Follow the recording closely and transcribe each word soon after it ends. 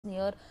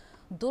near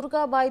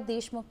Durgabai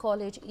Deshmukh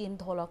College in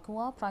Dhaula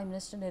Kuan. Prime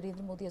Minister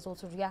Narendra Modi has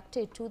also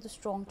reacted to the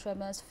strong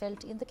tremors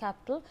felt in the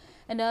capital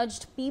and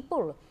urged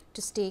people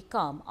to stay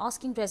calm,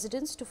 asking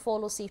residents to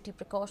follow safety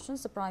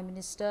precautions. The Prime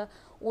Minister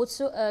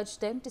also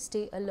urged them to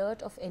stay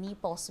alert of any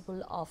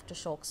possible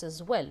aftershocks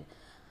as well.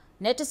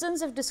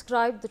 Netizens have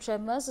described the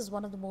tremors as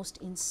one of the most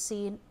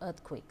insane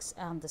earthquakes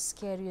and the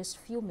scariest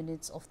few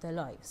minutes of their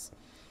lives.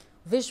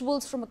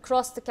 Visuals from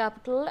across the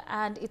capital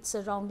and its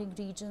surrounding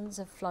regions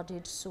have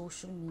flooded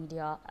social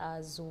media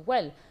as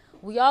well.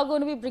 We are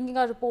going to be bringing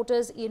our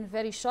reporters in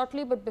very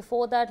shortly, but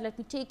before that, let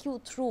me take you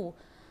through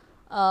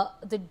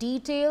the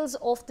details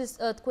of this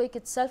earthquake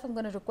itself. I'm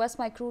going to request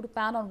my crew to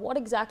pan on what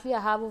exactly I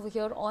have over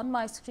here on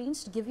my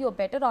screens to give you a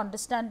better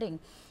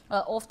understanding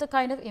of the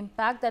kind of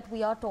impact that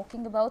we are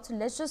talking about. So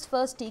let's just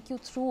first take you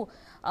through,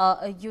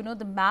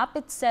 the map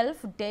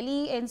itself.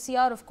 Delhi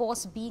NCR, of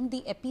course, being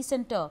the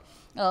epicenter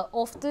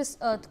of this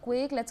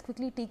earthquake. Let's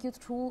quickly take you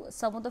through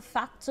some of the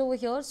facts over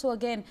here. So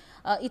again,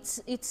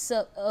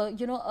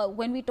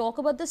 when we talk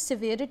about the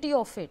severity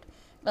of it,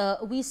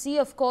 we see,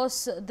 of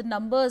course, the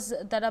numbers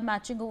that are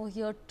matching over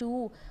here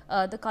to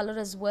the color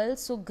as well.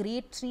 So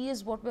grade 3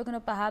 is what we're going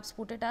to perhaps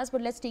put it as,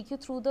 but let's take you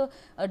through the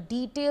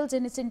details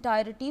in its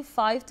entirety.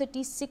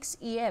 5:36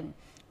 a.m.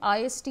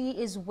 IST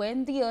is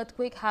when the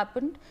earthquake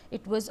happened.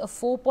 It was a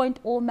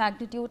 4.0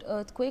 magnitude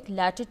earthquake,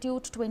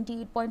 latitude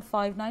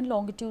 28.59,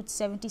 longitude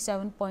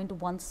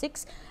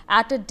 77.16,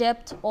 at a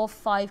depth of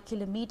 5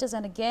 kilometers.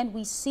 And again,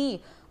 we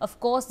see, of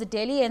course, the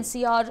Delhi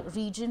NCR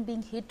region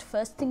being hit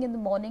first thing in the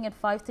morning at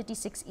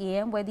 5:36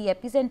 a.m. where the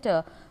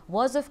epicenter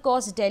was, of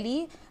course,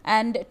 Delhi.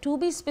 And to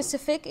be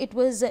specific, it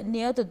was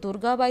near the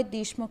Durgabai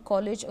Deshmukh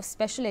College of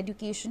Special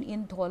Education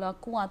in Dhaula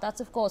Kuan.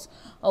 That's, of course,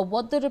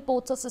 what the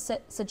reports are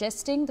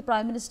suggesting. The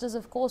Prime Minister has,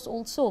 of course,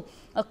 also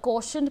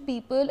cautioned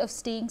people of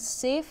staying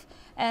safe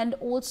and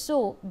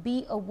also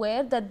be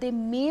aware that there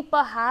may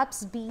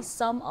perhaps be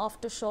some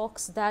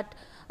aftershocks that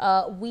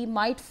we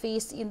might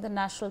face in the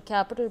national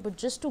capital. But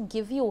just to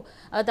give you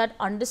that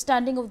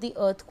understanding of the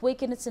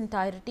earthquake in its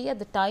entirety at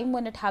the time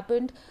when it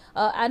happened,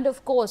 and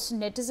of course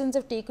netizens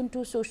have taken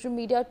to social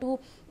media to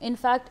in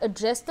fact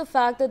address the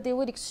fact that they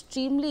were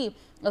extremely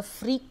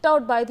freaked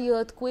out by the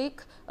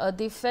earthquake.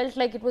 They felt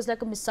like it was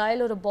like a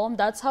missile or a bomb.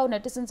 That's how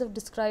netizens have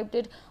described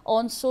it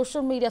on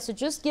social media. So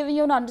just giving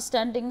you an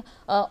understanding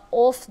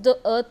of the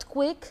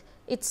earthquake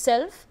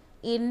itself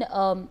in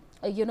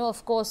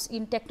of course,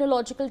 in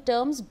technological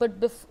terms. But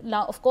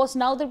now, of course,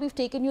 now that we've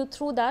taken you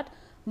through that,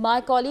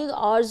 my colleague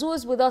Arzu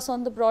is with us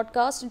on the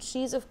broadcast, and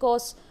she's, of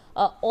course,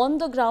 on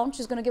the ground.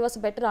 She's going to give us a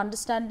better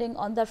understanding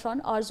on that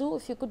front. Arzu,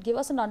 if you could give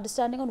us an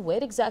understanding on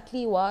where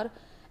exactly you are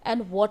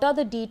and what are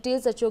the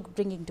details that you're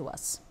bringing to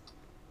us.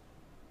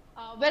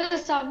 Well,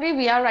 Sabri,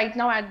 we are right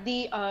now at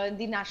the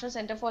National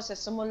Center for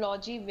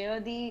Seismology, where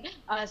the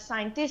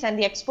scientists and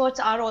the experts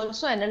are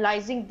also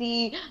analyzing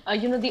the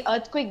the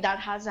earthquake that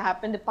has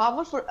happened, the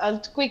powerful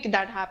earthquake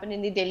that happened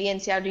in the Delhi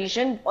NCR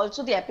region.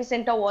 Also, the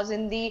epicenter was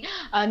in the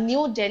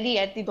New Delhi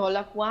at the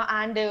Dhaula Kuan,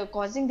 and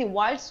causing the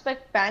widespread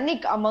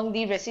panic among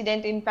the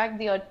residents. In fact,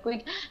 the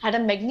earthquake had a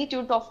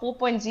magnitude of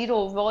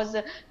 4.0, was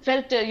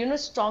felt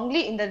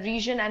strongly in the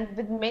region, and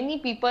with many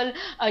people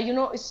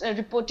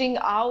reporting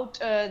out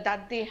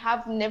that they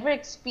have never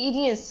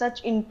experienced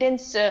such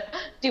intense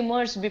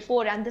tremors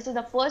before, and this is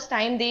the first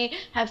time they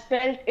have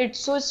felt it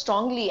so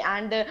strongly.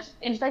 And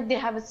in fact, they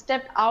have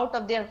stepped out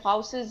of their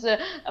houses,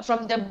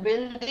 from the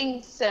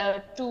buildings,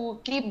 to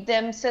keep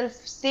themselves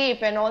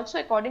safe. And also,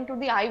 according to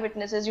the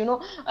eyewitnesses,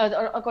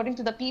 according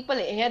to the people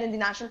here in the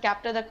national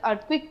capital, the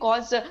earthquake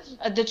caused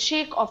the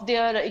shake of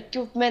their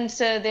equipments,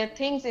 their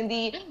things in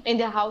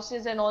their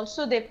houses, and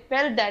also they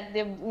felt that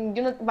they,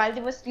 while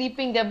they were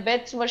sleeping, their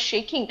beds were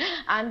shaking.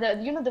 And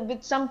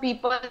with some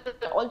people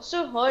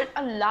also heard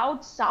a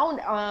loud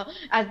sound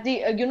as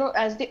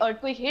the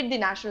earthquake hit the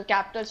national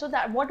capital. So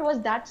that what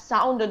was that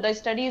sound? The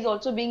study is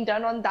also being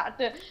done on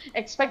that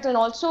aspect. And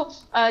also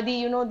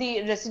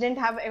the resident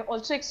have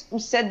also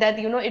said that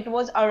it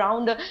was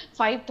around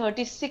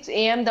 5:36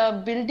 a.m.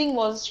 the building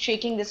was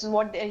shaking. This is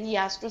what he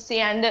has to say.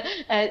 And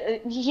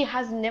he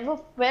has never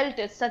felt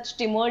such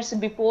tremors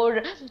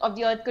before of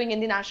the earthquake in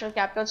the national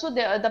capital. So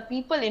the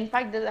people, in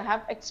fact, they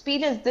have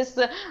experienced this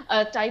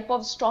type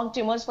of strong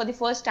tremors for the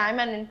first time.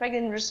 And in fact,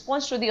 in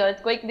response to the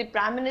earthquake, the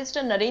Prime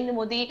Minister Narendra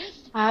Modi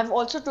have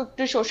also took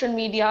to social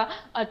media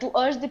to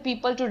urge the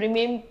people to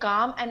remain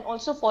calm and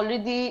also follow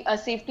the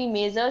safety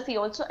measures. He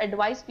also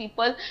advised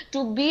people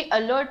to be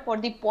alert for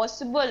the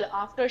possible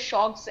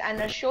aftershocks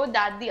and assure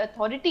that the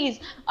authorities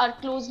are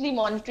closely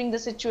monitoring the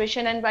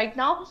situation. And right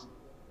now,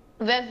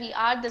 where we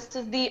are. This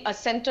is the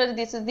center,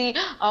 this is the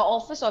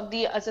office of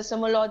the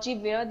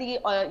seismology, where the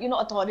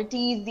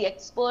authorities, the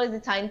experts,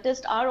 the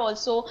scientists are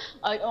also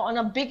on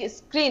a big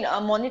screen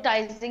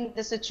monitoring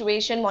the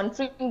situation,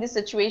 monitoring the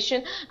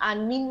situation.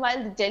 And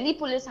meanwhile, the Delhi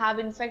police have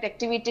in fact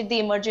activated the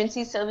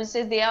emergency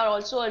services. They are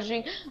also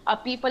urging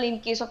people in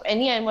case of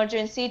any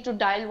emergency to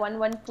dial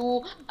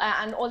 112.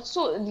 And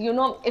also,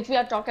 if we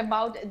are talking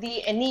about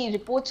the any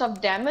reports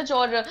of damage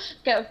or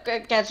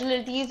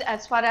casualties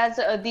as far as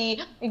the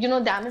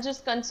damage is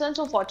concerned,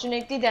 so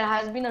fortunately there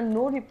has been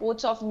no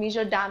reports of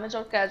major damage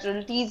or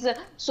casualties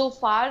so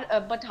far.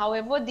 But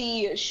however,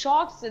 the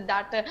shocks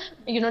that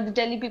the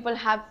Delhi people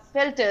have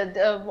felt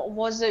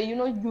was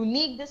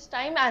unique this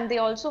time, and they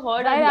also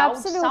heard a Right, loud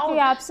absolutely, sound. So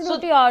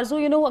absolutely,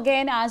 Arzu.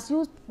 Again, as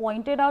you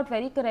pointed out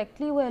very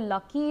correctly, we're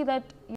lucky that